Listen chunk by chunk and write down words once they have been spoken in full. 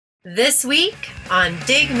This week on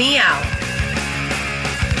Dig Me Out.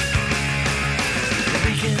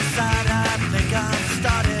 Week inside, I think I'm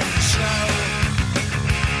starting to show.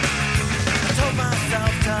 I told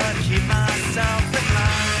myself to keep myself in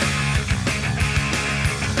line.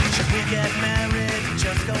 Should we get married?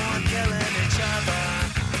 Just go on killing each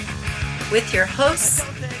other. With your hosts,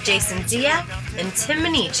 Jason Ziak and Tim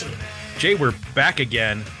Minichi. Jay, we're back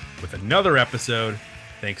again with another episode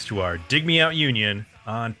thanks to our Dig Me Out Union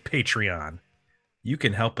on Patreon. You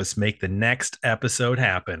can help us make the next episode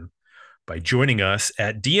happen by joining us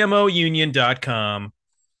at dmounion.com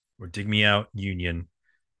or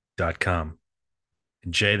digmeoutunion.com.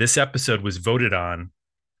 And Jay, this episode was voted on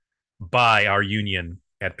by our union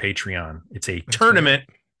at Patreon. It's a tournament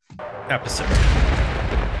episode.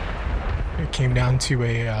 It came down to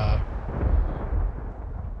a,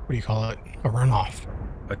 what do you call it? A runoff.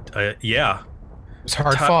 Yeah. It was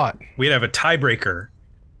hard fought. We'd have a tiebreaker.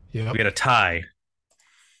 Yep. We had a tie.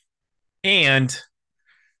 And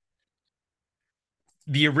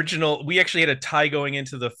the original, we actually had a tie going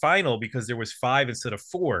into the final because there was 5 instead of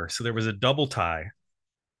 4. So there was a double tie,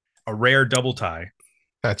 a rare double tie.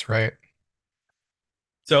 That's right.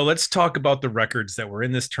 So let's talk about the records that were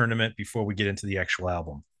in this tournament before we get into the actual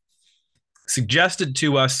album. Suggested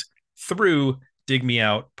to us through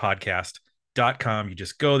digmeoutpodcast.com. You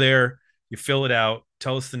just go there, you fill it out,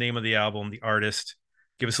 tell us the name of the album, the artist,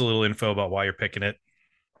 give us a little info about why you're picking it.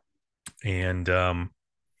 And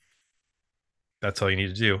that's all you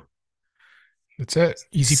need to do. That's it.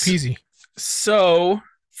 Easy peasy. So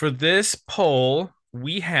for this poll,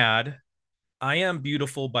 we had I Am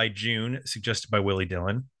Beautiful by June, suggested by Willie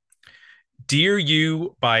Dillon. Dear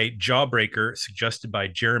You by Jawbreaker, suggested by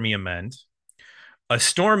Jeremy Amend. A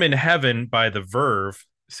Storm in Heaven by The Verve,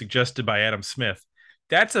 suggested by Adam Smith.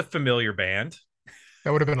 That's a familiar band.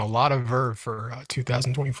 That would have been a lot of verve for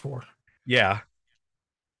 2024. Yeah.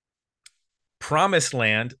 Promised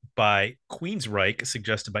Land by Queensryche,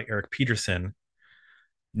 suggested by Eric Peterson.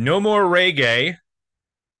 No More Reggae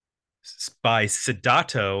by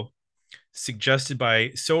Sidato, suggested by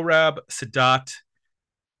Sohrab Sadat.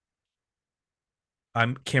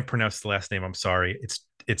 I can't pronounce the last name. I'm sorry.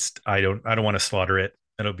 It's I don't want to slaughter it.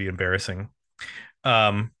 That'll be embarrassing.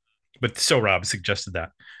 But Sohrab suggested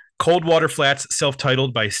that. Cold Water Flats,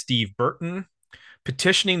 self-titled by Steve Burton.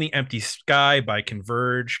 Petitioning the Empty Sky by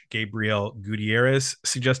Converge, Gabriel Gutierrez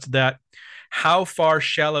suggested that. How Far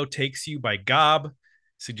Shallow Takes You by Gob,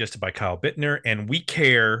 suggested by Kyle Bittner. And We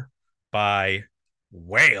Care by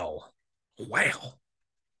Whale.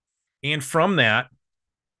 And from that,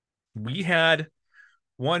 we had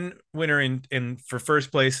one winner in for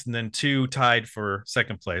first place and then 2 tied for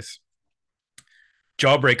second place.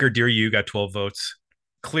 Jawbreaker, Dear You, got 12 votes.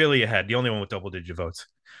 Clearly ahead, the only one with double-digit votes.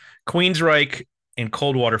 Queensryche and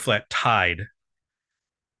Cold Water Flat tied.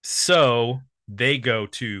 So they go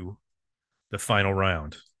to the final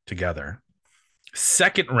round together.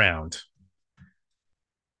 Second round.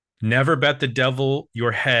 Never Bet the Devil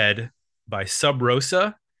Your Head by Sub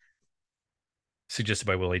Rosa, suggested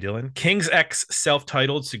by Willie Dillon. King's X,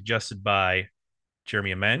 self-titled, suggested by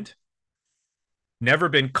Jeremy Amend. Never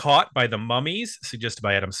Been Caught by the Mummies, suggested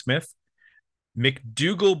by Adam Smith.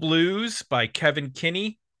 McDougal Blues by Kevin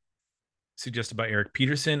Kinney, suggested by Eric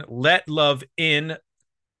Peterson. Let Love In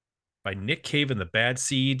by Nick Cave and the Bad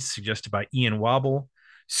Seeds, suggested by Ian Wobble.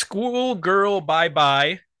 Schoolgirl Bye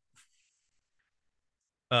Bye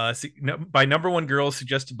by Number One Girl,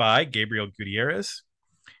 suggested by Gabriel Gutierrez.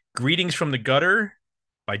 Greetings from the Gutter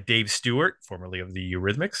by Dave Stewart, formerly of the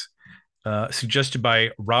Eurythmics, suggested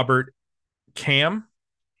by Robert Cam.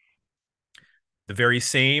 The Very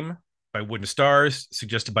Same by Wooden Stars,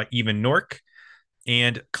 suggested by Even Nork.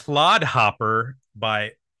 And Clodhopper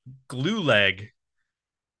by Glue Leg,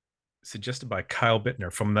 suggested by Kyle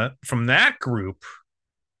Bittner. From that group,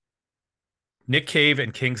 Nick Cave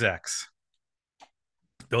and King's X.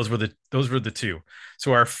 Those were the 2.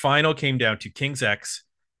 So our final came down to King's X,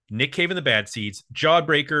 Nick Cave and the Bad Seeds,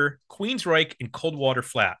 Jawbreaker, Queensryche, and Cold Water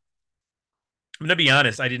Flat. I'm gonna be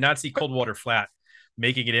honest, I did not see Cold Water Flat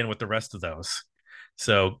making it in with the rest of those.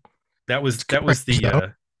 So that was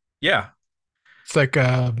the yeah. It's like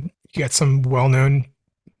you got some well-known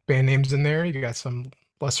band names in there. You got some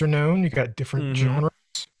lesser known. You got different genres.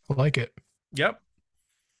 I like it. Yep.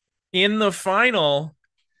 In the final,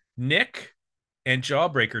 Nick and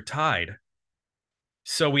Jawbreaker tied.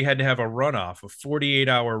 So we had to have a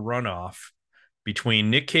 48-hour runoff between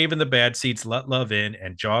Nick Cave and the Bad Seeds, Let Love In,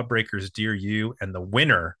 and Jawbreaker's Dear You. And the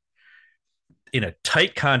winner in a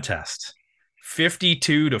tight contest,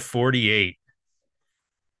 52-48,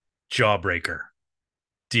 Jawbreaker.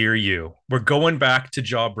 Dear You. We're going back to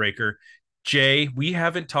Jawbreaker. Jay, we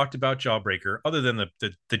haven't talked about Jawbreaker other than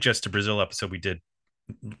the Just to Brazil episode we did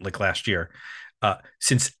like last year.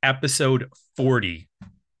 Since episode 40,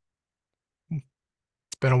 It's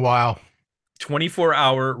been a while.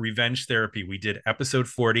 24-hour revenge therapy. We did episode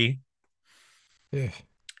 40. If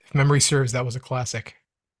memory serves, that was a classic.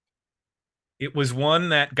 It was one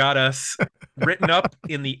that got us written up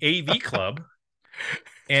in the AV club,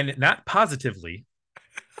 and not positively,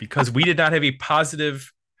 because we did not have a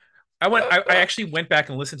positive. I actually went back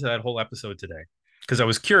and listened to that whole episode today because I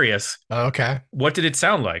was curious. Okay. What did it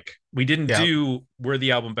sound like? We didn't Yeah. do Were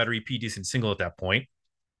the Album Better EP Decent Single at that point.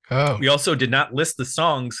 Oh, We also did not list the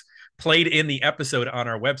songs played in the episode on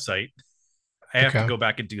our website. I have to okay. go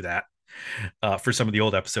back and do that for some of the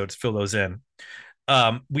old episodes, fill those in.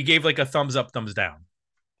 We gave like a thumbs up, thumbs down.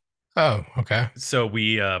 Oh, okay. So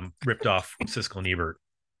we ripped off Siskel and Ebert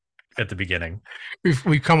at the beginning.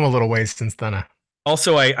 We've come a little ways since then.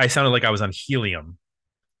 Also, I sounded like I was on helium.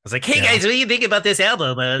 I was like, hey Yeah. guys, what do you think about this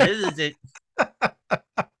album? This is it.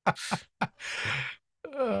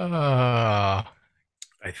 Uh,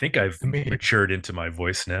 I think I've I mean, matured into my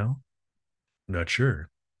voice now. I'm not sure.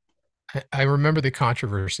 I remember the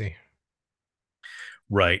controversy.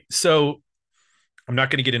 Right. So I'm not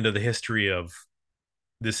going to get into the history of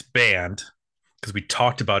this band because we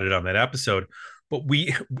talked about it on that episode. But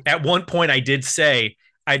we, at one point, I did say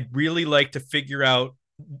I'd really like to figure out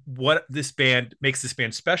what this band makes this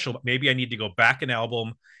band special. But maybe I need to go back an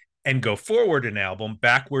album and go forward an album.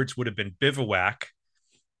 Backwards would have been Bivouac.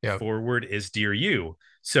 Yep. Forward is Dear You.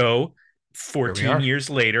 So Here we 14 are. years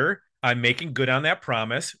later, I'm making good on that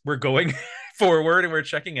promise. We're going forward and we're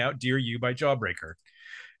checking out Dear You by Jawbreaker.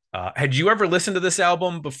 Had you ever listened to this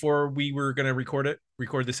album before we were going to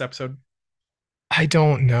record this episode? I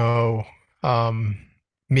don't know. Um,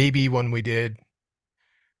 Maybe when we did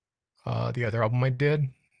the other album I did,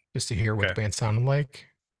 just to hear what the Okay. band sounded like.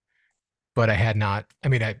 But I had not. I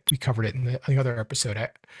mean, we covered it in the other episode.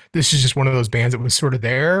 This is just one of those bands that was sort of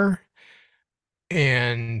there,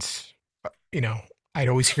 and you know, I'd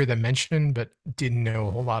always hear them mentioned, but didn't know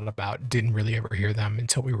a whole lot about. Didn't really ever hear them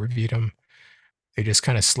until we reviewed them. They just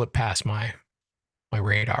kind of slipped past my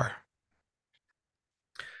radar.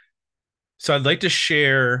 So I'd like to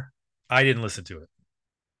share. I didn't listen to it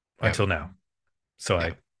Yeah, until now. So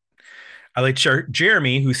yeah. I like share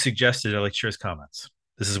Jeremy, who suggested I like share his comments.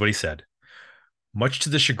 This is what he said. Much to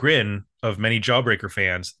the chagrin of many Jawbreaker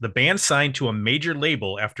fans, the band signed to a major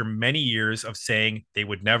label after many years of saying they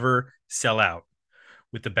would never sell out.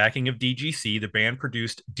 With the backing of DGC, the band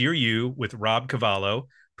produced Dear You with Rob Cavallo,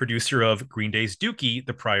 producer of Green Day's Dookie,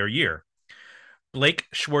 the prior year. Blake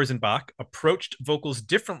Schwarzenbach approached vocals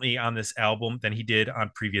differently on this album than he did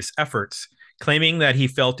on previous efforts, claiming that he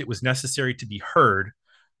felt it was necessary to be heard,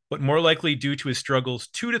 but more likely due to his struggles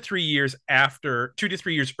 2 to 3 years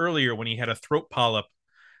earlier when he had a throat polyp,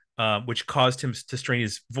 which caused him to strain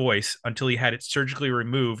his voice until he had it surgically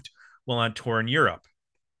removed while on tour in Europe.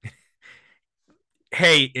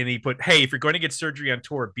 Hey, and he put, hey, if you're going to get surgery on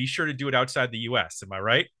tour, be sure to do it outside the US. Am I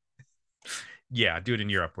right? Yeah, do it in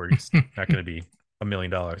Europe where it's not going to be $1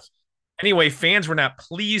 million. Anyway, fans were not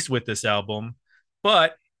pleased with this album,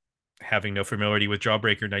 but having no familiarity with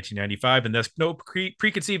Jawbreaker in 1995 and thus no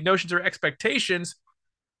preconceived notions or expectations,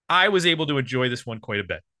 I was able to enjoy this one quite a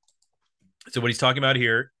bit. So what he's talking about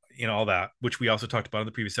here, all that, which we also talked about in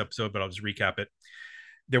the previous episode, but I'll just recap it.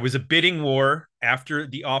 There was a bidding war after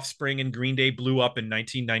The Offspring and Green Day blew up in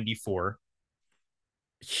 1994.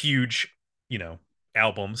 Huge,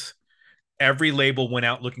 albums. Every label went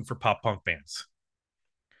out looking for pop punk bands.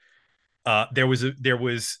 There was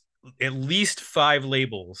at least 5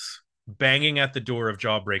 labels banging at the door of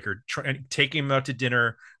Jawbreaker, taking them out to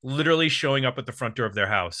dinner, literally showing up at the front door of their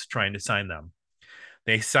house trying to sign them.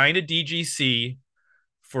 They signed a DGC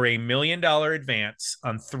for $1 million advance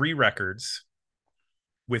on 3 records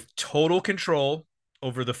with total control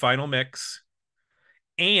over the final mix,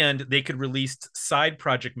 and they could release side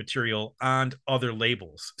project material on other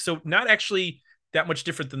labels. So not actually that much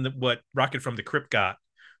different than what Rocket from the Crypt got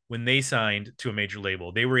when they signed to a major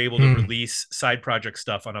label. They were able to release side project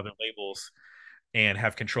stuff on other labels and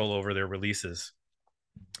have control over their releases.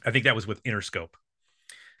 I think that was with Interscope.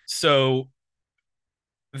 So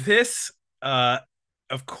this,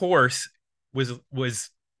 of course, was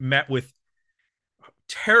met with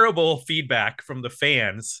terrible feedback from the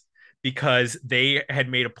fans because they had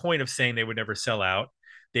made a point of saying they would never sell out.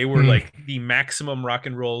 They were like the maximum rock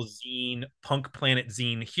and roll zine, Punk Planet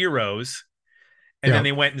zine heroes. And then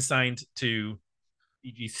they went and signed to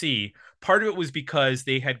DGC. Part of it was because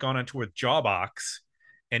they had gone on tour with Jawbox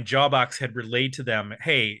And Jawbox had relayed to them,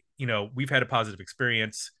 hey, we've had a positive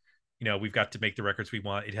experience. We've got to make the records we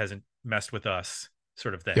want. It hasn't messed with us,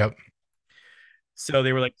 sort of thing. Yep. So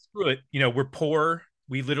they were like, screw it. We're poor.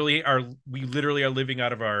 We literally are living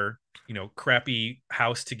out of our, crappy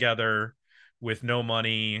house together with no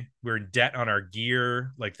money. We're in debt on our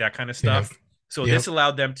gear, like that kind of Yep. stuff. So Yep. this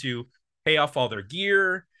allowed them to pay off all their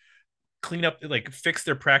gear, clean up, like fix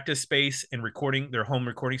their practice space and their home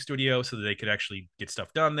recording studio so that they could actually get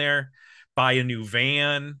stuff done there, buy a new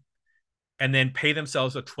van, and then pay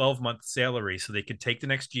themselves a 12-month salary so they could take the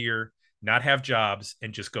next year, not have jobs,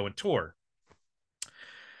 and just go and tour,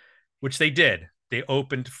 which they did. They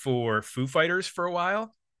opened for Foo Fighters for a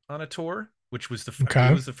while on a tour, which was I believe it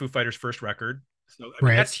Okay. was the Foo Fighters' first record. So I mean,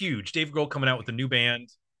 Right. that's huge. Dave Grohl coming out with a new band.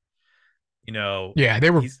 Yeah, they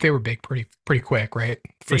were He's they were big pretty quick, right?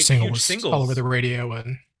 they First had single huge was all over the singles, radio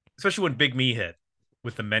and especially when Big Me hit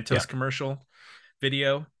with the yeah. Mentos commercial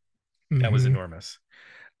video. That was Hmm. enormous.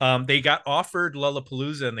 They got offered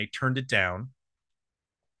Lollapalooza and they turned it down.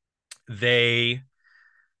 They,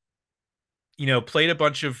 played a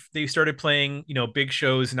bunch of. They started playing, big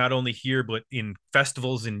shows not only here but in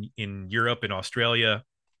festivals in Europe and Australia,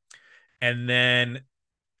 and then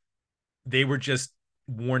they were just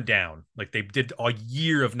worn down. Like they did a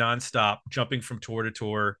year of nonstop jumping from tour to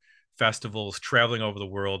tour, festivals, traveling over the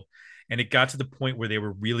world. And it got to the point where they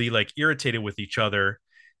were really like irritated with each other.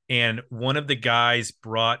 And one of the guys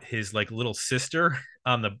brought his like little sister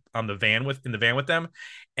on the van with in the van with them.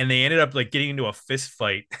 And they ended up like getting into a fist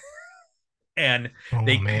fight. And Oh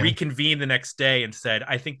they man. reconvened the next day and said,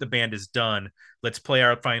 I think the band is done. Let's play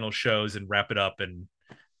our final shows and wrap it up, and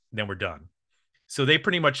then we're done. So they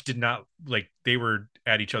pretty much did not, like, they were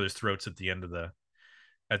at each other's throats at the end of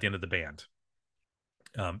the band,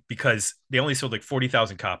 because they only sold like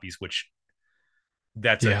 40,000 copies, which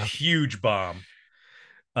that's a Yeah. huge bomb.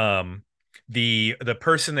 Um, the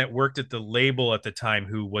person that worked at the label at the time,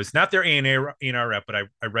 who was not their A&R rep, but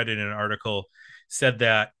I read it in an article, said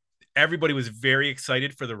that everybody was very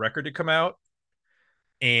excited for the record to come out.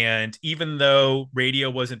 And even though radio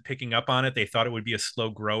wasn't picking up on it, they thought it would be a slow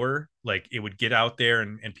grower. Like it would get out there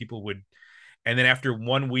and people would. And then after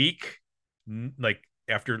 1 week, like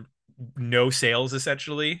after no sales,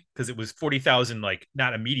 essentially, because it was 40,000, like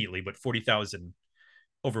not immediately, but 40,000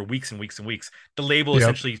 over weeks and weeks and weeks, the label Yep.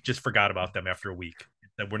 essentially just forgot about them after a week.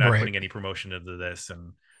 That we're not Right. putting any promotion into this,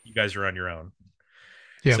 and you guys are on your own.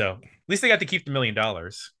 Yep. So at least they got to keep the $1 million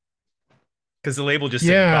because the label just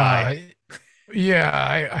said bye. Yeah. Yeah.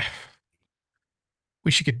 I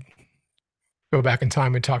wish you could go back in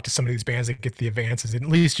time and talk to some of these bands that get the advances and at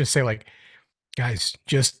least just say like, guys,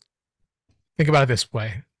 just think about it this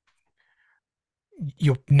way.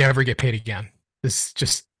 You'll never get paid again. This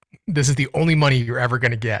is the only money you're ever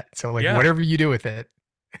going to get. So like Yeah, whatever you do with it,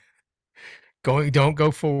 don't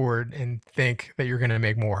go forward and think that you're going to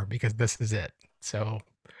make more because this is it. So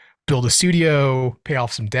build a studio, pay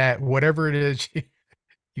off some debt, whatever it is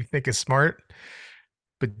you think is smart,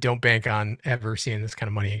 but don't bank on ever seeing this kind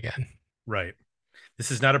of money again. right. This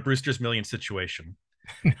is not a Brewster's Million situation.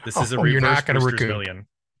 This is a Oh, you're reverse not going to Brewster's recoup. Million.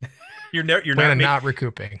 You're Plan not on make not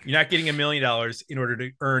recouping. you're not getting $1 million in order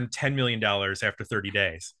to earn $10 million after 30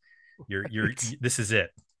 days. Right. This is it.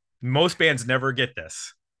 Most bands never get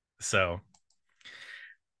this. So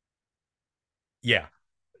yeah,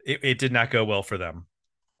 it did not go well for them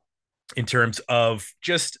in terms of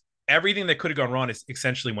just everything that could have gone wrong is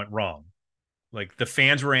essentially went wrong. Like the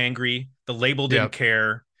fans were angry, the label didn't Yep.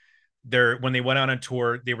 care. When they went on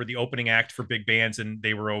tour, they were the opening act for big bands and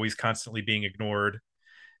they were always constantly being ignored,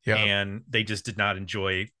 Yep. and they just did not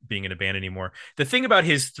enjoy being in a band anymore. The thing about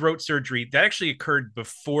his throat surgery, that actually occurred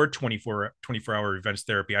before 24-hour revenge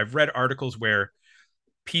therapy. I've read articles where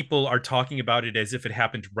people are talking about it as if it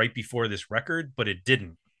happened right before this record, but it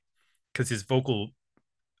didn't, because his vocal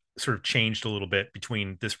sort of changed a little bit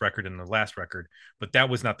between this record and the last record, but that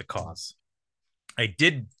was not the cause. I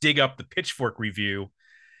did dig up the Pitchfork review,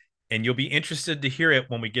 and you'll be interested to hear it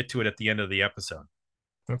when we get to it at the end of the episode.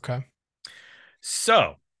 Okay.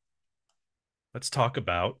 So let's talk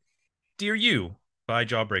about Dear You by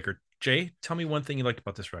Jawbreaker. Jay, tell me one thing you liked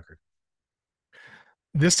about this record.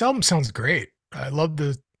 This album sounds great. I love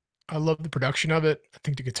the production of it. I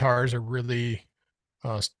think the guitars are really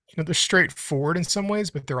they're straightforward in some ways,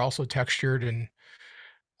 but they're also textured and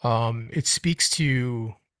it speaks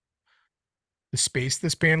to the space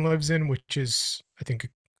this band lives in, which is I think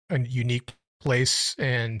a unique place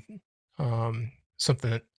and something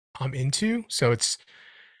that I'm into. So it's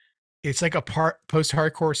like a part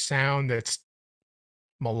post-hardcore sound that's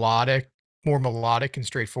melodic, more melodic and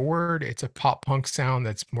straightforward. It's a pop punk sound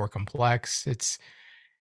that's more complex.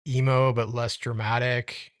 emo but less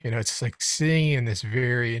dramatic. It's like sitting in this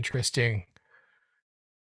very interesting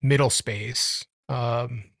middle space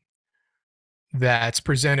that's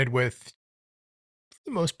presented with, for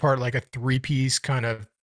the most part, like a three-piece kind of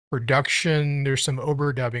production. There's some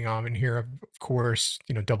overdubbing on in here, of course,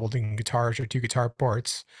 doubling guitars or two guitar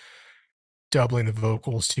parts, doubling the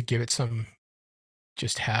vocals to give it some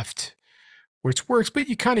just heft, which works, but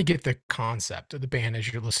you kind of get the concept of the band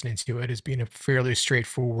as you're listening to it as being a fairly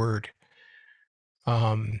straightforward,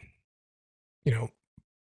 um, you know,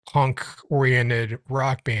 punk oriented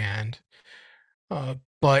rock band.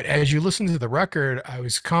 But as you listen to the record, I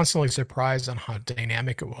was constantly surprised on how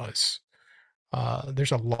dynamic it was.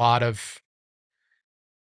 There's a lot of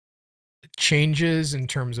changes in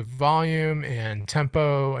terms of volume and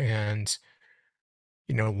tempo and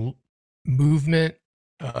movement,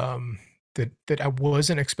 that I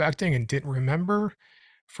wasn't expecting and didn't remember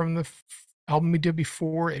from the album we did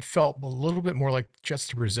before. It felt a little bit more like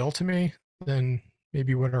Just Brazil to me than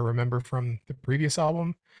maybe what I remember from the previous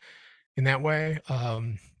album in that way.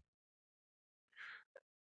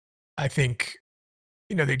 I think,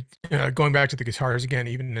 they going back to the guitars again,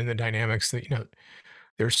 even in the dynamics, that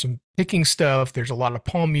there's some picking stuff, there's a lot of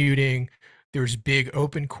palm muting, there's big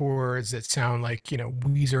open chords that sound like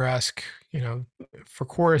Weezer-esque, for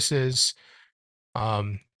choruses.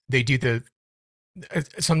 They do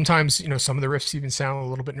sometimes, some of the riffs even sound a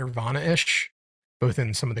little bit Nirvana-ish, both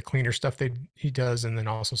in some of the cleaner stuff he does, and then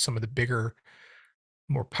also some of the bigger,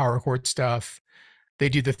 more power chord stuff. They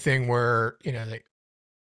do the thing where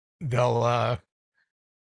they'll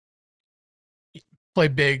play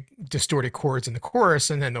big distorted chords in the chorus,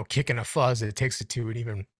 and then they'll kick in a fuzz that takes it to an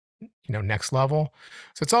even next level.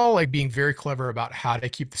 So it's all like being very clever about how to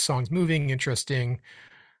keep the songs moving, interesting,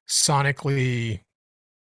 sonically,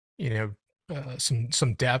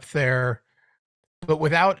 some depth there, but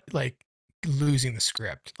without like losing the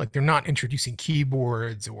script. Like they're not introducing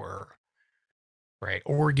keyboards or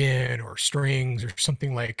organ or strings or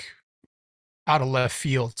something like out of left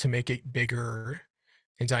field to make it bigger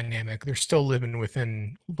and dynamic. They're still living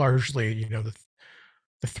within largely,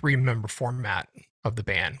 the three-member format of the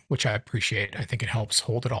band, which I appreciate. I think it helps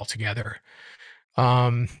hold it all together.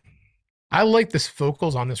 I like this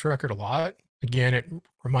vocals on this record a lot. Again, it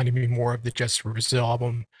reminded me more of the Just Brazil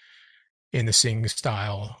album in the singing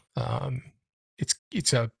style.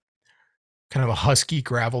 It's a kind of a husky,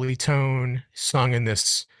 gravelly tone, sung in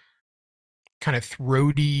this kind of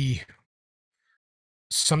throaty,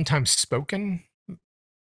 sometimes spoken,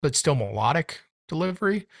 but still melodic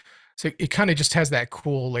delivery. So it kind of just has that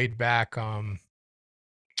cool, laid back, I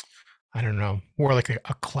don't know, more like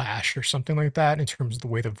a Clash or something like that in terms of the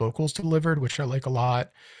way the vocals delivered, which I like a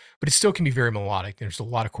lot. But it still can be very melodic. There's a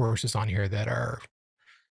lot of choruses on here that are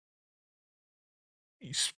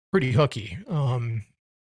pretty hooky,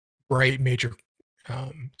 bright, major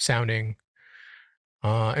sounding.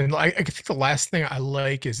 And I think the last thing I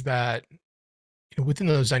like is that within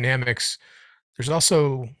those dynamics, there's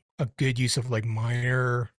also a good use of like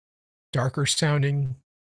minor, darker sounding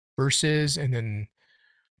verses, and then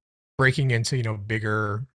breaking into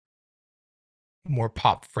bigger, more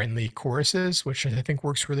pop friendly choruses, which I think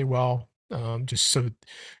works really well. Just so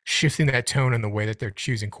shifting that tone and the way that they're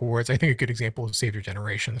choosing chords. I think a good example is Save Your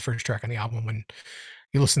Generation, the first track on the album. When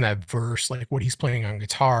you listen to that verse, like what he's playing on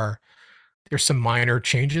guitar, there's some minor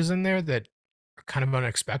changes in there that are kind of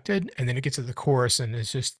unexpected, and then it gets to the chorus and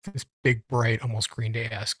it's just this big, bright, almost Green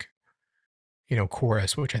Day-esque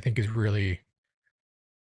chorus, which I think is really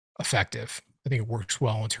effective. I think it works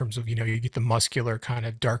well in terms of you get the muscular kind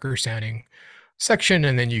of darker sounding section,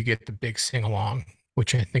 and then you get the big sing along,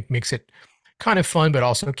 which I think makes it kind of fun, but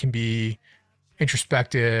also can be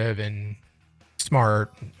introspective and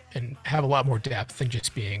smart and have a lot more depth than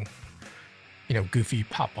just being goofy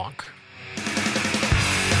pop punk. If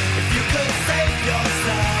you could save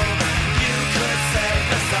yourself, you could save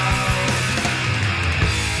us all.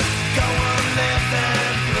 Go on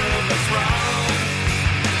living, prove us wrong.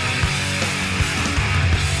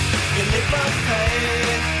 You live on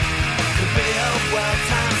faith, could be a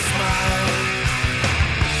well-timed smile.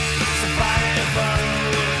 Survival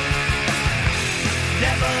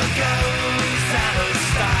never goes out of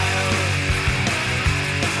style.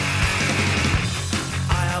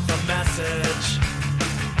 I have a message.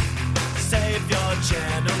 Save your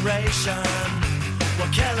generation.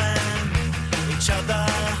 We're killing each other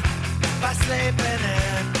by sleeping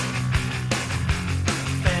in.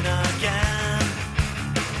 Thin again,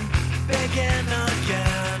 begin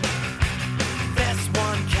again. This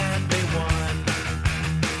one can be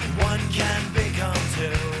one can become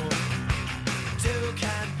two. Two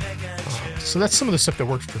can pick and choose. So that's some of the stuff that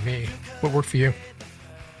worked for me. What worked for you?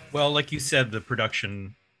 Well, like you said, the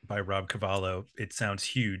production by Rob Cavallo, it sounds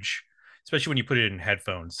huge, especially when you put it in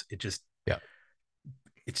headphones. It just Yeah.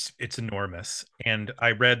 it's enormous. And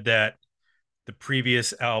I read that the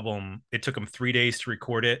previous album, it took them 3 days to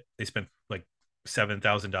record it. They spent like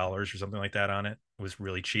 $7,000 or something like that on it. It was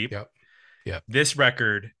really cheap. Yeah. Yeah. This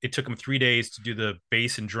record, it took them 3 days to do the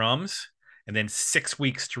bass and drums, and then 6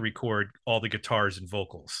 weeks to record all the guitars and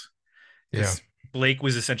vocals. Yeah. Because Blake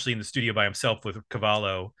was essentially in the studio by himself with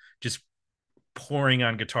Cavallo, just pouring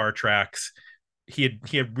on guitar tracks. He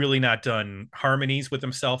had really not done harmonies with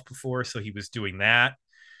himself before, so he was doing that.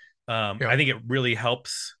 Yeah. I think it really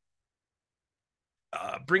helps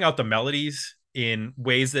bring out the melodies in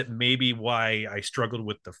ways that maybe why I struggled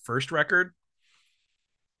with the first record.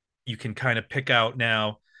 You can kind of pick out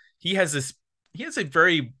now. He has this. He has a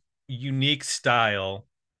very unique style.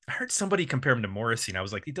 I heard somebody compare him to Morrissey, and I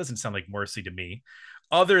was like, he doesn't sound like Morrissey to me.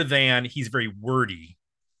 Other than he's very wordy,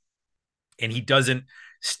 and he doesn't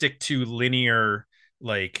stick to linear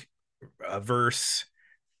like a verse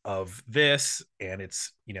of this, and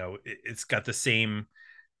it's got the same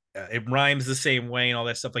it rhymes the same way and all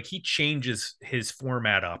that stuff. Like he changes his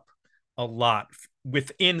format up a lot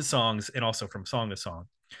within songs and also from song to song.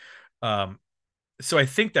 Um, so I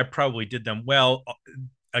think that probably did them well.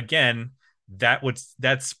 Again,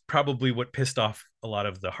 that's probably what pissed off a lot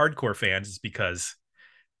of the hardcore fans is because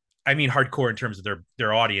I mean hardcore in terms of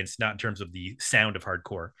their audience, not in terms of the sound of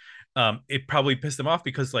hardcore. It probably pissed them off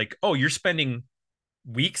because like, oh, you're spending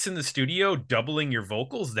weeks in the studio doubling your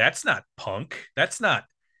vocals. That's not punk. That's not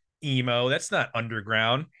emo. That's not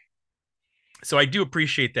underground. So I do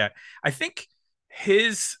appreciate that. I think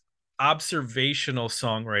his observational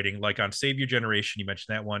songwriting, like on Save Your Generation, you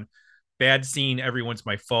mentioned that one, Bad Scene, Everyone's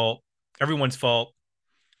Fault.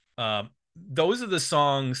 Those are the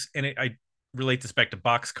songs, and I relate this back to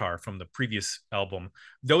Boxcar from the previous album.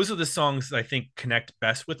 Those are the songs that I think connect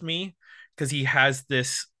best with me because he has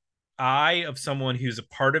this eye of someone who's a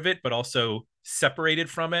part of it, but also separated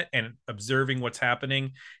from it and observing what's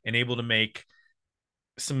happening and able to make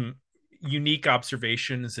some unique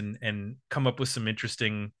observations and come up with some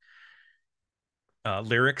interesting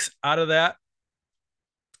lyrics out of that.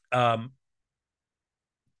 Um,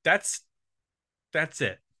 that's that's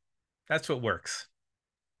it. That's what works.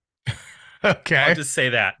 I'll Okay. just say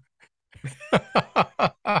that.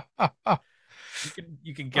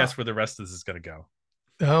 You can guess where the rest of this is going to go.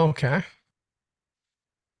 Okay.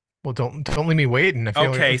 Well, don't leave me waiting. I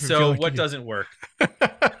Okay, feel so like what you doesn't work? could.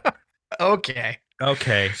 Okay.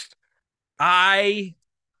 Okay, I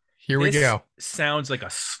Here we this go. sounds like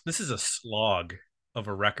this is a slog of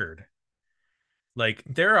a record. Like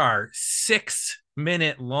there are 6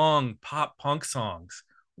 minute long pop punk songs.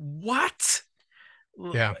 What?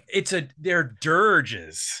 Yeah. They're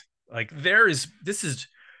dirges. Like this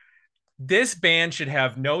band should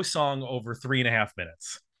have no song over 3.5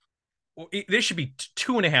 minutes. This should be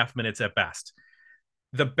 2.5 minutes at best.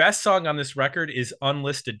 The best song on this record is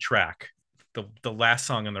Unlisted Track, the last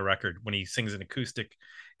song on the record when he sings an acoustic,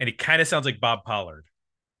 and it kind of sounds like Bob Pollard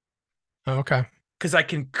Okay. because I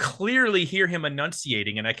can clearly hear him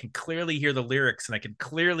enunciating, and I can clearly hear the lyrics, and I can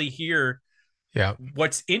clearly hear Yeah.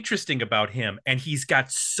 what's interesting about him. And he's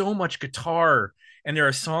got so much guitar, and there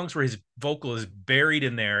are songs where his vocal is buried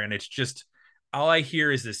in there, and it's just all I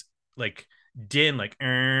hear is this like din, like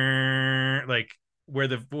where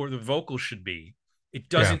the vocal should be. It Yeah.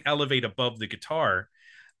 doesn't elevate above the guitar.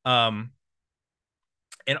 Um,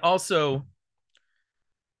 and also,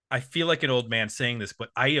 I feel like an old man saying this, but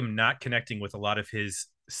I am not connecting with a lot of his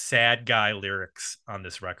sad guy lyrics on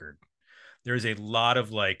this record. There's a lot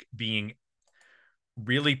of like being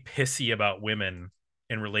really pissy about women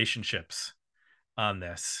and relationships on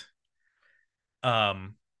this.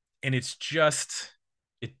 Um, and it's just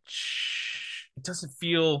it doesn't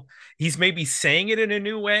feel he's maybe saying it in a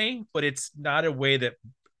new way, but it's not a way that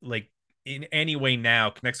like in any way now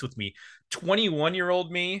connects with me.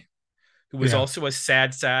 21-year-old me who was Yeah. also a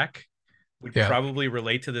sad sack would Yeah. probably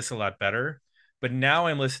relate to this a lot better. But now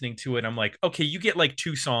I'm listening to it. I'm like, okay, you get like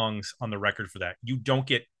 2 songs on the record for that. You don't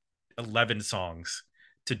get 11 songs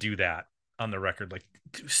to do that on the record. Like,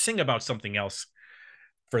 sing about something else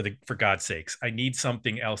for God's sakes. I need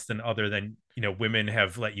something else than other than women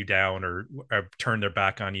have let you down or turned their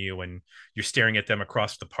back on you, and you're staring at them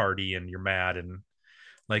across the party, and you're mad and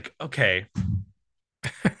like, okay.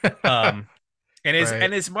 Um, and as Right.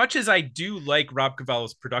 and as much as I do like Rob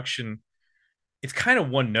Cavallo's production, it's kind of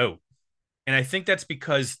one note. And I think that's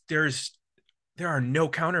because there are no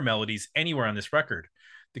counter melodies anywhere on this record.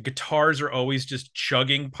 The guitars are always just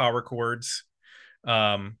chugging power chords.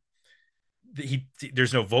 Um,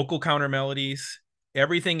 there's no vocal counter melodies.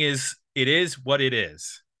 Everything is it is what it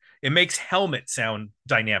is. It makes Helmet sound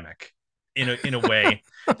dynamic in a way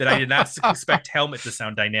that I did not expect Helmet to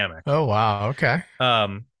sound dynamic. Oh wow. Okay.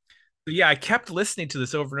 But yeah, I kept listening to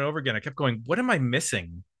this over and over again. I kept going, what am I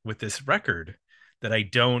missing with this record that I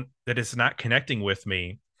don't that is not connecting with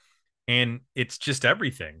me? And it's just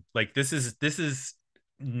everything. Like this is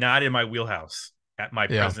not in my wheelhouse at my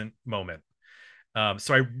Yeah. present moment.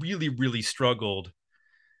 So I really, really struggled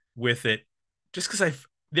with it just because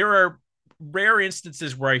there are rare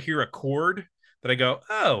instances where I hear a chord that I go,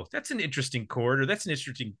 oh, that's an interesting chord or that's an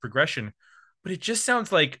interesting progression, but it just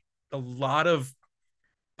sounds like a lot of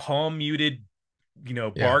palm muted, Yeah.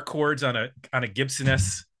 bar chords on a Gibson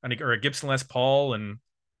S or a Gibson Les Paul, and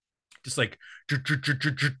just like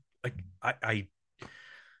I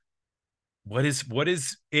what is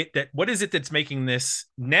it that's making this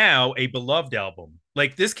now a beloved album?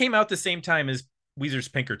 Like this came out the same time as Weezer's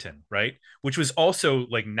Pinkerton, right? Which was also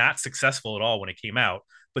like not successful at all when it came out,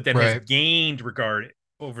 but then has Right. gained regard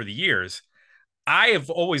over the years. I have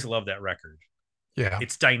always loved that record. Yeah.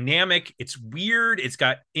 It's dynamic, it's weird, it's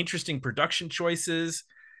got interesting production choices.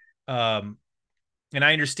 Um, and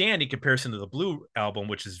I understand in comparison to the Blue album,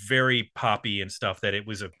 which is very poppy and stuff, that it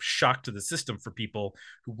was a shock to the system for people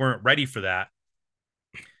who weren't ready for that.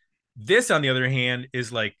 This, on the other hand,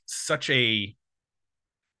 is like such a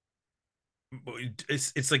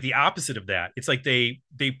it's like the opposite of that. It's like they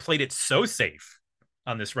played it so safe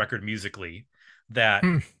on this record musically that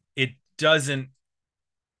Hmm. it doesn't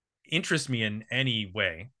interest me in any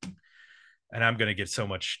way. And I'm gonna get so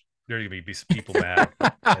much. There's gonna be some people mad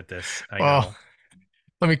at this. I Well, know.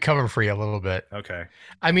 let me cover for you a little bit. Okay.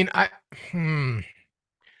 I mean, hmm,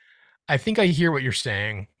 I think I hear what you're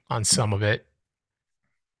saying on some of it.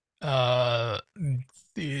 Uh,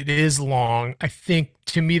 it is long. I think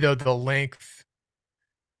to me though, the length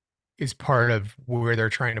is part of where they're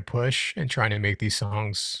trying to push and trying to make these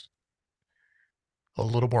songs a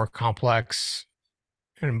little more complex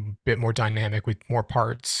and a bit more dynamic with more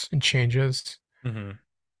parts and changes. Mm-hmm.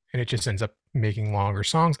 And it just ends up making longer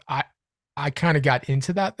songs. I kind of got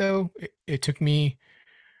into that though. It took me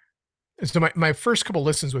so my first couple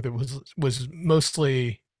listens with it was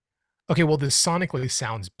mostly okay, well this sonically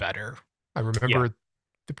sounds better. I Yeah. remember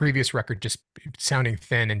the previous record just sounding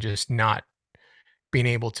thin and just not being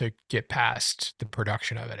able to get past the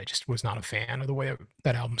production of it. I just was not a fan of the way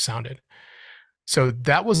that album sounded. So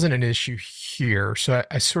that wasn't an issue here. So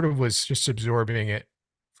I sort of was just absorbing it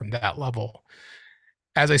from that level.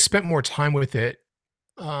 As I spent more time with it,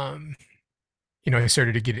 um, I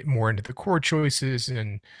started to get it more into the chord choices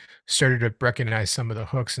and started to recognize some of the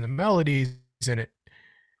hooks and the melodies, and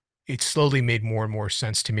it slowly made more and more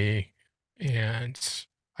sense to me, and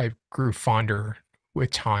I grew fonder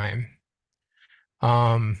with time.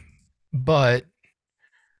 Um, but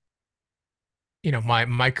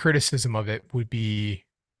my criticism of it would be,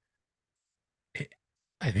 eh,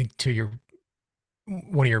 I think to your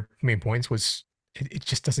one of your main points was it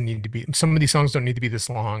just doesn't need to be. Some of these songs don't need to be this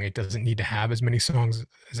long. It doesn't need to have as many songs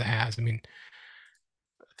as it has. I mean,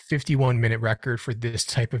 51-minute record for this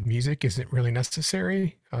type of music isn't really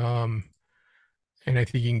necessary. And I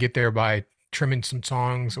think you can get there by trimming some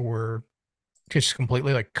songs or just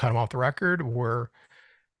completely like cut them off the record or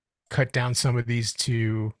cut down some of these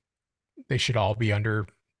to they should all be under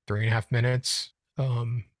 3.5 minutes.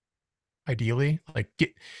 Ideally, like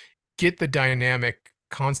get the dynamic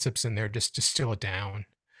concepts in there, just distill it down.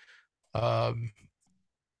 Um,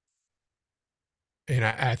 and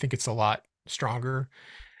I think it's a lot stronger.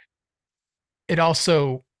 It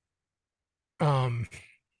also, um,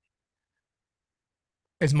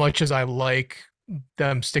 as much as I like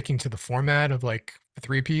them sticking to the format of like a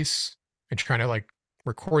three piece and trying to like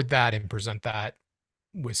record that and present that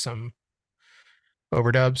with some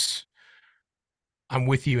overdubs, I'm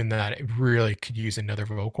with you in that it really could use another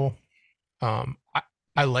vocal.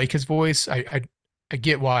 I like his voice. I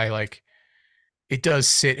get why like it does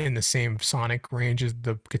sit in the same sonic range as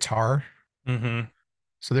the guitar. Mm-hmm.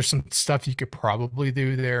 So there's some stuff you could probably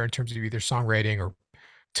do there in terms of either songwriting or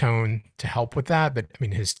tone to help with that. But I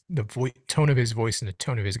mean, the tone of his voice and the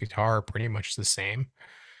tone of his guitar are pretty much the same.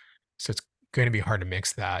 So it's going to be hard to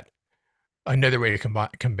mix that. Another way to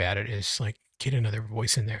combat it is like get another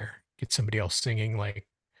voice in there, get somebody else singing like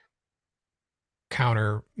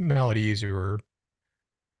counter melodies or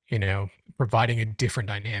providing a different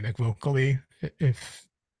dynamic vocally. If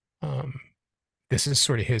um, this is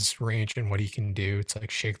sort of his range and what he can do, it's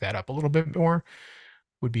like shake that up a little bit more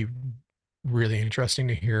would be really interesting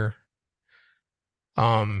to hear.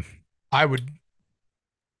 Um, I would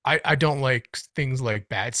I don't like things like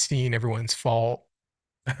Bad Scene, Everyone's Fault.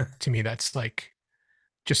 To me, that's like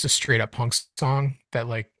just a straight up punk song that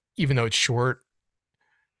like even though it's short,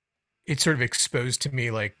 it sort of exposed to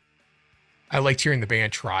me like I liked hearing the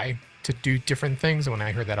band try to do different things. And when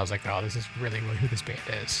I heard that, I was like, oh, this is really who this band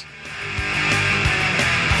is.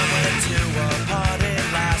 I went to a party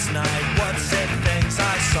last night. What's it things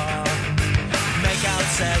I saw? Makeout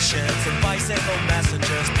sessions and bicycle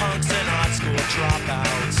messengers, punks and high school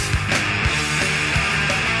dropouts.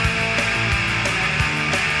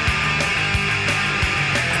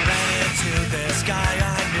 Ran into this guy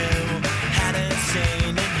I knew, hadn't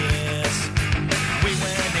seen in years. We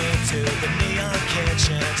went into the neon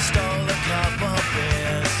kitchen, stole a couple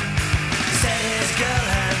beers. Said his girl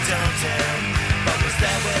had dumped him, but was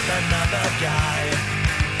there with another guy.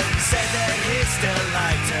 Said that he still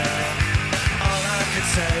liked her. All I could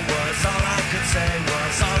say was, all I could say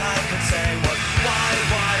was, all I could say was, why,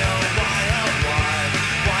 oh, why, oh, why?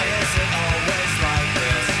 Why is it always like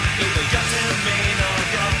this? Either you're too mean or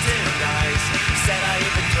you're too nice. Said I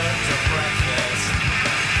even cooked her breakfast.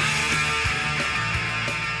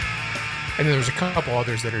 And then there's a couple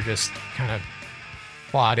others that are just kind of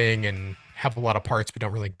plotting and have a lot of parts but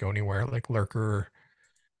don't really go anywhere, like Lurker.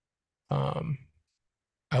 Um,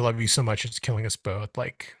 I Love You So Much It's Killing Us Both.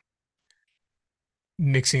 Like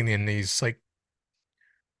mixing in these like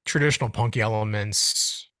traditional punky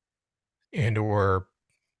elements and or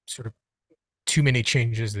sort of too many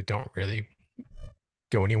changes that don't really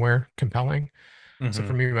go anywhere compelling. So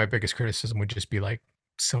for Mhm. me, my biggest criticism would just be like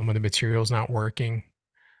some of the materials not working,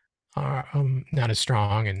 not as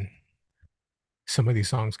strong, and some of these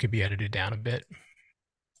songs could be edited down a bit.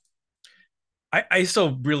 I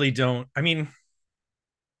still really don't. I mean,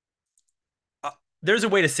 uh, there's a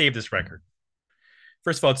way to save this record.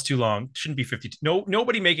 First of all, it's too long. It shouldn't be 52. No,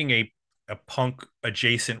 nobody making a punk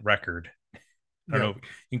adjacent record. I don't Yep. know.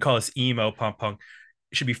 You can call this emo punk.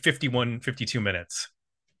 It should be 51, 52 minutes.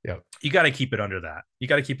 Yep. You got to keep it under that. You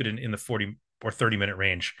got to keep it in the 40 or 30-minute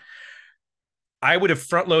range. I would have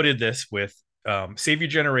front loaded this with Save Your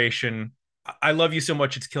Generation. I Love You So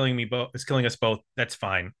Much It's Killing Me both. It's killing us both. That's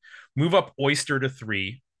fine. Move up Oyster to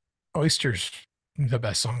 3. Oysters, the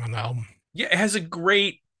best song on the album. Yeah, it has a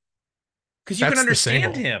great because you can That's the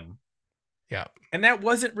understand single. him. Yeah. And that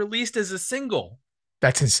wasn't released as a single.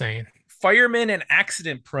 That's insane. Fireman and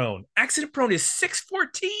Accident Prone. Accident Prone is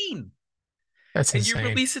 614. That's And you insane.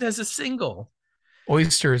 release it as a single.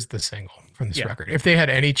 Oyster is the single from this Yeah. record. If they had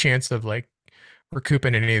any chance of like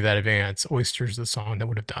recouping any of that advance, Oyster's the song that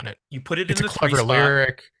would have done it. You put it It's in a the three clever spot.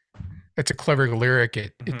 lyric. It's a clever lyric.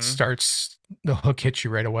 It Mm-hmm. starts the hook hits you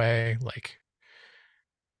right away. Like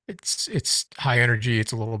it's high energy.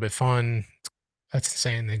 It's a little bit fun. That's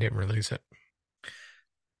insane. They didn't release it.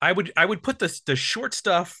 I would put the short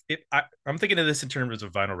stuff. I'm thinking of this in terms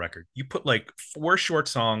of vinyl record. You put like 4 short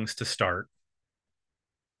songs to start,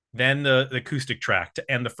 then the acoustic track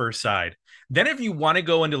to end the first side. Then if you want to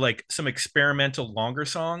go into like some experimental longer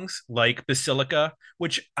songs like Basilica,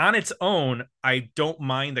 which on its own I don't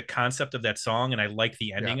mind the concept of that song and I like the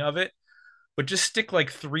Yeah. ending of it, but just stick like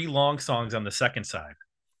 3 long songs on the second side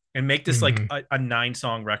and make this like Hmm. a 9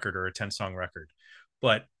 song record or a 10 song record.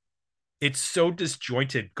 But it's so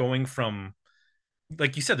disjointed going from,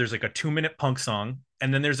 like you said, there's like a 2 minute punk song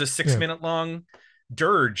and then there's a six Yeah. minute long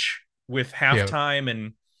dirge with Yeah. halftime,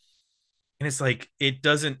 and it's like it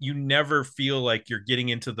doesn't, you never feel like you're getting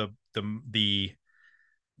into the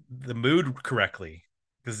mood correctly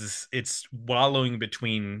because it's wallowing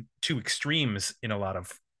between two extremes in a lot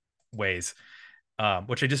of ways,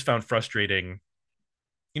 which I just found frustrating.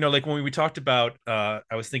 Like when we talked about, I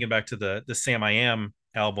was thinking back to the Sam I Am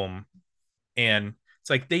album, and it's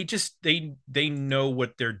like they know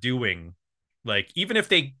what they're doing. Like even if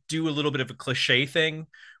they do a little bit of a cliche thing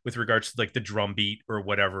with regards to like the drum beat or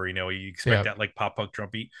whatever, you expect Yeah. that like pop punk drum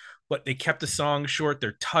beat, but they kept the song short.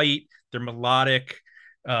 They're tight, they're melodic,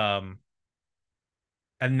 um,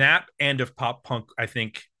 and that end of pop punk, I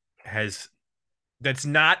think, has that's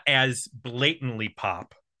not as blatantly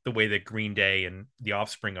pop the way that Green Day and The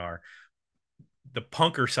Offspring are. The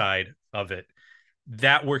punker side of it,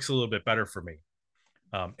 that works a little bit better for me.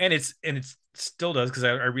 And it's still does because I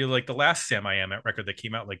really like the last Sam I Am record that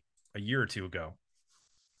came out like a year or two ago.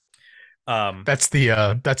 Um, That's the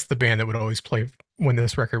band that would always play when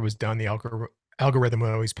this record was done. The algorithm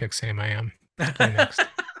would always pick Sam I Am to play next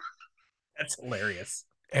that's hilarious.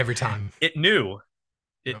 every time. It knew,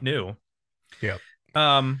 it Yep. knew. Yep.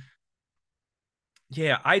 Um,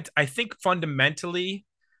 yeah, I think fundamentally,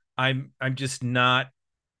 I'm just not.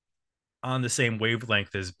 on the same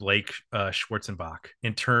wavelength as Blake Schwarzenbach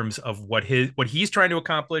in terms of what he's trying to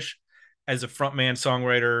accomplish as a frontman,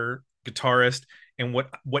 songwriter, guitarist, and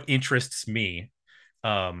what interests me.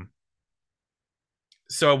 Um,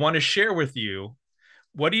 so I want to share with you,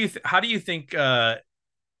 how do you think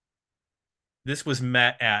this was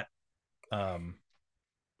met um,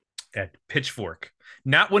 at Pitchfork?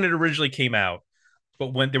 Not when it originally came out,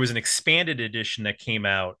 but when there was an expanded edition that came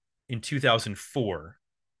out in 2004.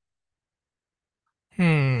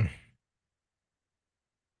 Hmm.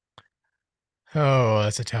 Oh,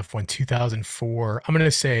 that's a tough one. 2004. I'm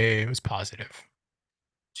gonna say it was positive.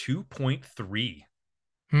 2.3.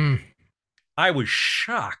 Hmm. I was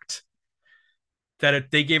shocked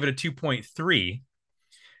that they gave it a 2.3.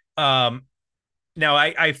 Um, Now,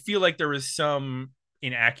 I feel like there was some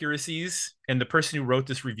inaccuracies, and the person who wrote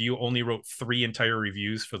this review only wrote three entire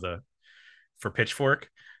reviews for Pitchfork.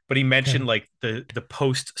 But he Okay. mentioned like the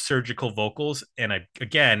post surgical vocals, and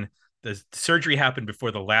again, the surgery happened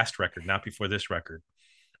before the last record, not before this record.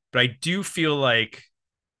 But I do feel like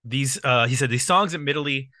he said these songs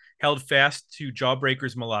admittedly held fast to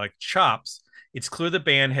Jawbreaker's melodic chops. It's clear the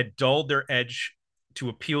band had dulled their edge to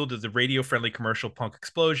appeal to the radio friendly commercial punk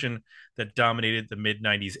explosion that dominated the mid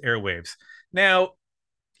 90s airwaves. Now,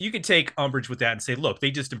 you could take umbrage with that and say, look, they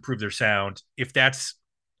just improved their sound. If that's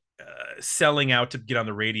selling out to get on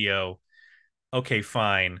the radio, okay,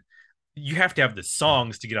 fine. You have to have the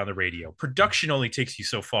songs to get on the radio. Production only takes you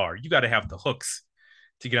so far. You got to have the hooks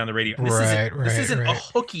to get on the radio. And Right, this right, isn't a right.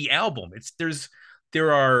 hooky album.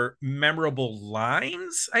 There are memorable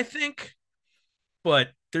lines, I think, but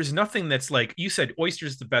there's nothing that's like you said.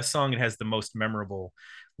 Oyster's the best song and has the most memorable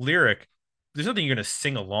lyric. There's nothing you're gonna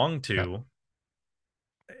sing along Yeah. to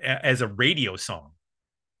as a radio song.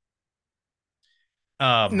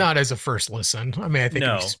 Um, Not as a first listen. I mean, I think if you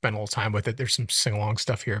no, spend a little time with it, there's some sing-along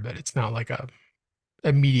stuff here, but it's not like a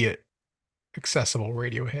immediate accessible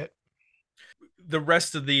radio hit. the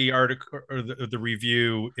rest of the article or the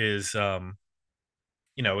review is,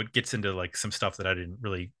 it gets into like some stuff that I didn't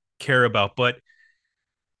really care about, but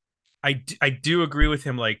I do agree with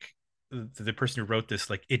him. Like the person who wrote this,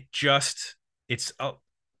 like it's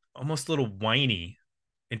almost a little whiny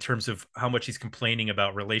in terms of how much he's complaining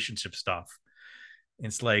about relationship stuff.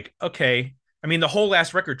 It's like, okay, I mean, the whole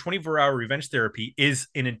last record, 24-hour revenge therapy, is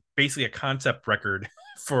basically a concept record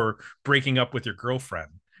for breaking up with your girlfriend,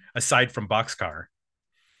 aside from Boxcar.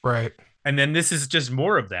 Right. And then this is just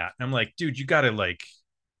more of that. And I'm like, dude, you gotta like,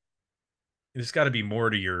 there's got to be more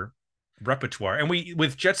to your repertoire. And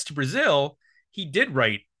with Jets to Brazil, he did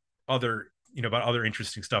write about other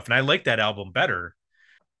interesting stuff, and I like that album better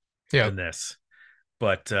Yeah. than this.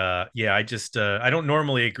 But yeah, I don't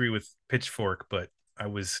normally agree with Pitchfork, but I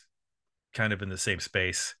was kind of in the same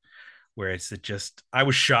space where I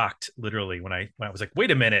was shocked literally when I was like, wait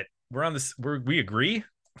a minute, we agree.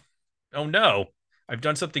 Oh no, I've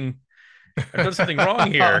done something I've done something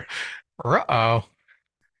wrong here. Uh-oh.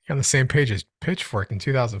 You're on the same page as Pitchfork in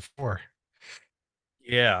 2004.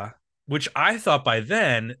 Yeah, which I thought by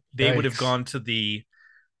then they would have Yikes. gone to the,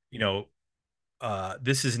 you know,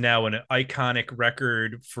 this is now an iconic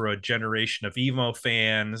record for a generation of emo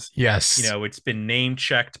fans. Yes, It's been name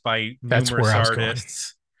checked by that's where numerous I was going.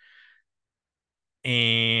 artists,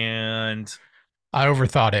 and I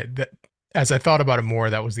overthought it. As I thought about it more,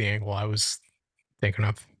 that was the angle I was thinking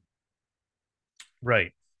of.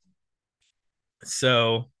 right.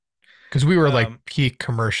 So, Because we were like um, peak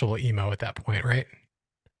commercial emo at that point, right? It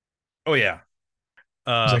oh yeah.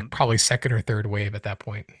 was like Um, probably second or third wave at that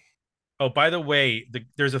point. oh, by the way,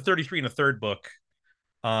 there's a 33 and a third book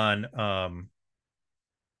on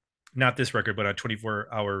not this record, but on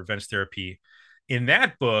 24-hour revenge therapy. In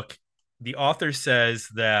that book, the author says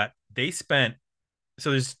that they spent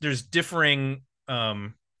so there's differing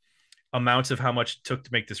amounts of how much it took to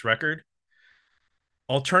make this record.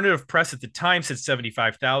 Alternative press at the time said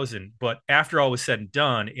 75,000, but after all was said and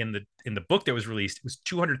done, in the book that was released, it was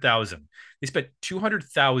 200,000. They spent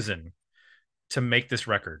 200,000 to make this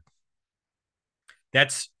record.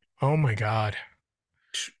 That's Oh my God.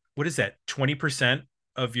 what is that? 20%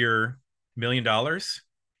 of your $1 million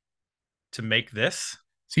to make this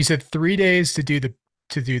So you said 3 days to do the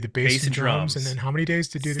bass bass and and drums, and drums, then how many days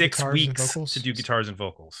to do the six guitars and weeks to vocals? do guitars and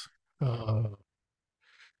vocals. Uh,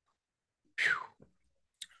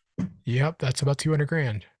 yep, that's about 200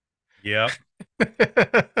 grand. Yep.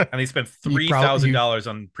 And they spent You three probably thousand you dollars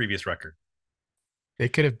on the previous record. They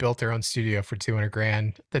could have built their own studio for 200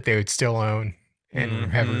 grand that they would still own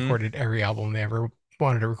and have Mm-hmm. recorded every album they ever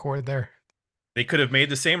wanted to record there. They could have made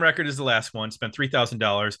the same record as the last one, spent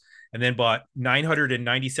 $3,000, and then bought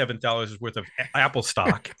 $997 worth of Apple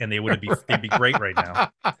stock, and they'd be great right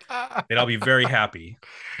now. They'd all be very happy.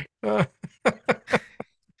 Oh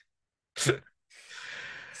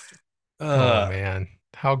Uh, man,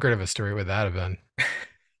 how good of a story would that have been?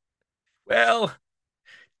 well,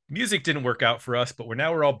 music didn't work out for us, but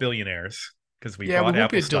we're all billionaires because we Yeah, we bought won't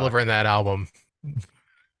Apple be stock. delivering that album.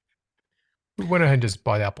 We went ahead and just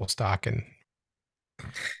bought Apple stock, and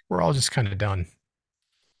we're all just kind of done.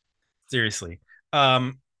 Seriously.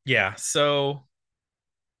 Yeah, so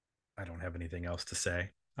I don't have anything else to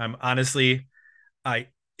say. I'm honestly, I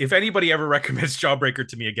if anybody ever recommends Jawbreaker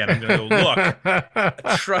to me again, I'm gonna go,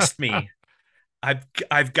 look, trust me,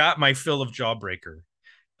 I've got my fill of Jawbreaker.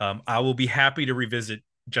 I will be happy to revisit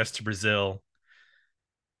Just to Brazil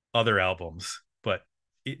other albums, but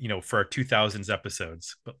for our 2000s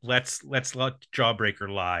episodes. But let's let Jawbreaker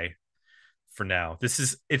lie for now.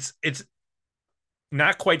 It's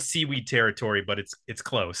not quite seaweed territory, but it's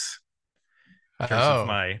close in terms of Oh,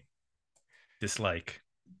 my dislike.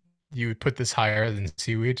 you would put this higher than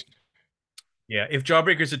seaweed? Yeah, if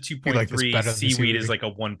Jawbreaker's a You like this 2.3, better than seaweed is seaweed? like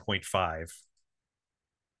a 1.5.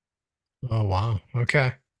 Oh wow.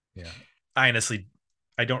 Okay. Yeah. I honestly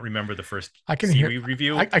I don't remember the first I can hear. seaweed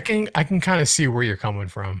review. I can kind of see where you're coming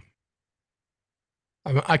from.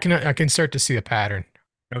 I can start to see a pattern.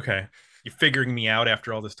 Okay. You're figuring me out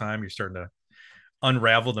after all this time. You're starting to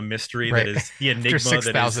unravel the mystery that Right. is the After enigma that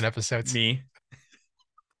 6,000 is episodes. me.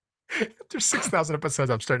 After 6,000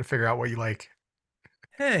 episodes, I'm starting to figure out what you like.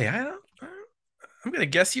 Hey, I'm gonna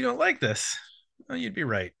guess you don't like this. Well, you'd be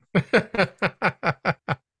right.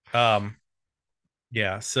 Um,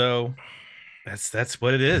 yeah, so that's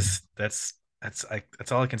what it is. That's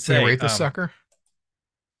all I can We say. rate this sucker.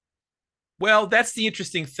 Well, that's the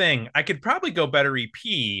interesting thing. I could probably go better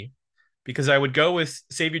EP because I would go with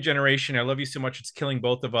Save Your Generation. I love you so much. It's killing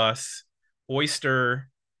both of us. Oyster,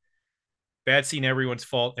 Bad Scene, Everyone's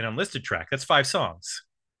Fault, and Unlisted Track. That's 5 songs.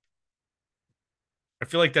 I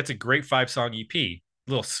feel like that's a great 5 song EP.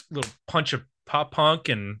 Little punch of pop punk,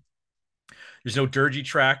 and there's no dirgy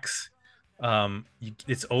tracks.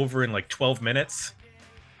 It's over in like 12 minutes.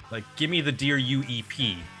 Like, give me the Dear You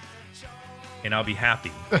EP, and I'll be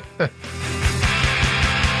happy.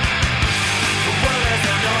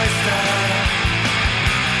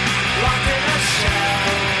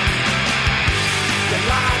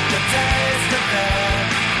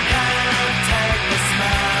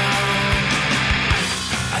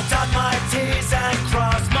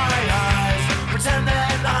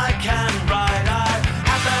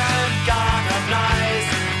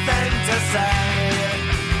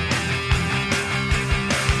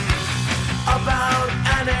 About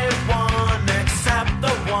anyone except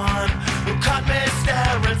the one who caught me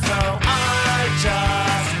staring, so I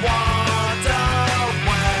just walked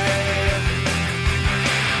away.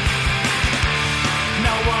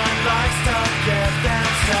 No one likes to give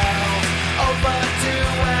themselves over to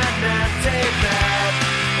an empty bed.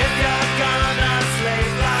 If you're gonna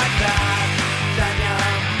sleep like that, then you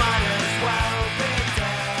might as well be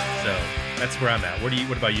dead. So that's where I'm at.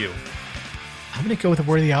 What about you? I'm gonna go with a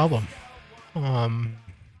worthy album.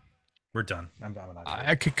 We're done. I'm not.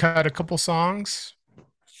 I could cut a couple songs.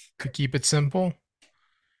 Could keep it simple.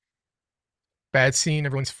 Bad Scene,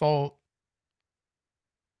 Everyone's Fault.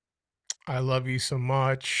 I Love You So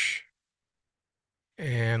Much.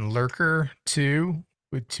 And Lurker 2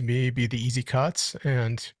 would to me be the easy cuts.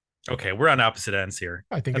 And Okay, we're on opposite ends here.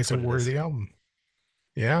 I think That's it's a what it is. worthy album.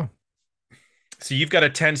 Yeah. So you've got a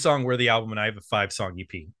 10-song worthy album, and I have a 5-song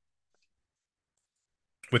EP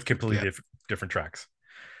with completely different tracks.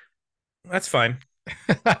 That's fine.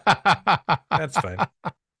 That's fine.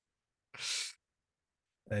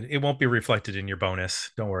 And it won't be reflected in your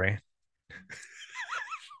bonus. Don't worry.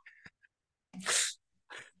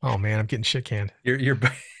 Oh man, I'm getting shit canned. Your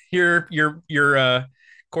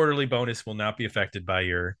quarterly bonus will not be affected by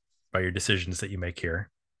your decisions that you make here.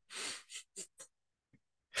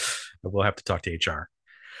 But we'll have to talk to HR.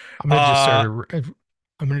 I'm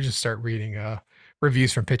gonna just start reading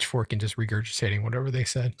reviews from Pitchfork and just regurgitating whatever they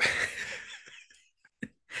said.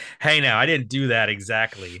 Hey, now I didn't do that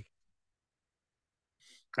exactly.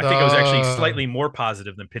 I think I was actually slightly more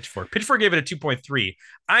positive than Pitchfork. Pitchfork gave it a 2.3.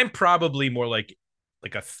 I'm probably more like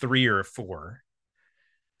a 3 or a 4,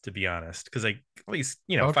 to be honest, because at least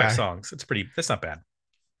Okay. 5 songs. That's not bad.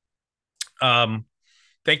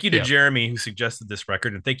 Thank you to Yep. Jeremy who suggested this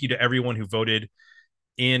record, and thank you to everyone who voted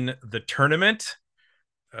in the tournament.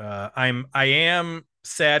 I am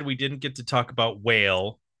sad we didn't get to talk about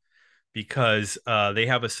Whale because they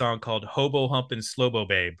have a song called Hobo Humpin' Slowbo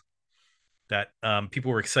Babe that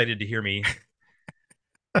people were excited to hear me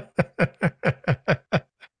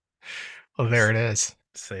Well, there it is.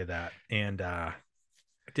 Say that. And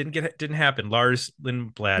it didn't happen. Lars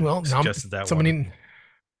Lindblad Well, suggested that one. somebody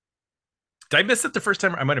Did I miss it the first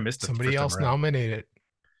time? I might have missed it the somebody first time else around. nominated.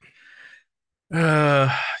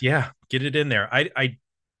 Yeah, get it in there. I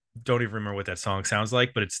don't even remember what that song sounds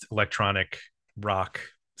like, but it's electronic rock.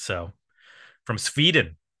 So from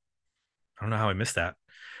Sweden. I don't know how I missed that.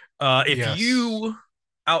 If Yes. you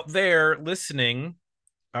out there listening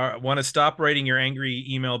want to stop writing your angry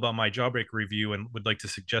email about my Jawbreaker review and would like to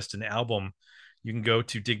suggest an album, you can go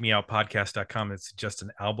to digmeoutpodcast.com and suggest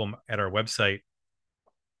an album at our website.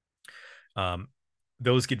 Um,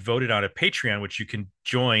 those get voted on at Patreon, which you can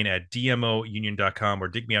join at dmounion.com or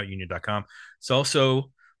digmeoutunion.com. It's also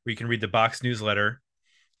where you can read the box newsletter,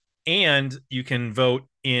 and you can vote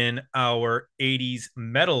in our 80s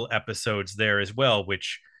metal episodes there as well,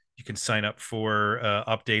 which you can sign up for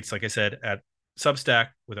updates, like I said, at Substack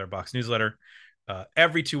with our box newsletter.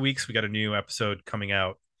 Every 2 weeks, we got a new episode coming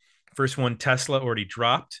out. First one, Tesla, already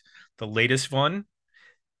dropped. The latest one,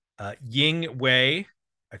 Ying Wei.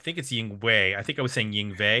 I think it's Ying Wei. I think I was saying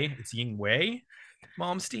Ying Wei. It's Ying Wei, It's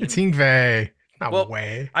Malmsteen. Ingve. Not Well,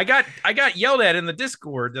 way. I got yelled at in the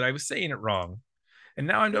Discord that I was saying it wrong, and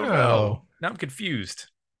now I don't know. No. Now I'm confused.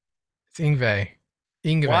 It's Ingve.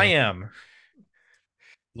 Ingve. YM.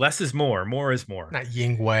 Less is more. More is more. Not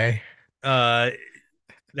Yingwei. Uh,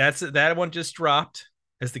 that one just dropped,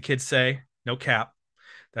 as the kids say. No cap.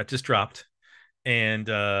 That just dropped, and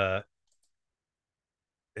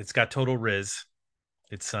it's got total riz.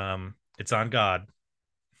 It's on God.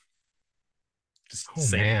 Just Oh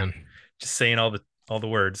saying, man. just saying all the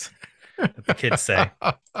words that the kids say.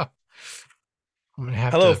 I'm gonna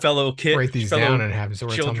have Hello, to write these down fellow and have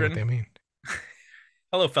Zora tell me what children. they mean.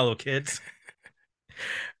 Hello, fellow kids.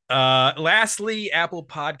 Lastly, Apple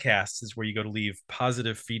Podcasts is where you go to leave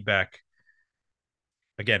positive feedback.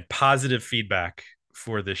 Again, positive feedback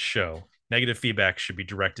for this show. Negative feedback should be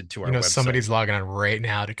directed to our website. Somebody's logging on right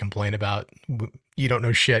now to complain about you don't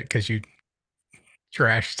know shit because you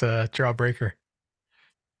trashed Jawbreaker.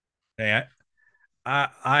 Hey,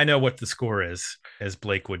 I know what the score is, as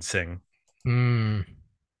Blake would sing. Hmm.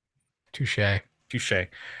 Touche. Touche.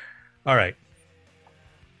 All right.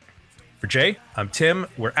 For Jay, I'm Tim.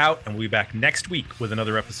 We're out, and we'll be back next week with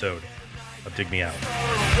another episode of Dig Me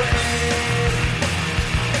Out.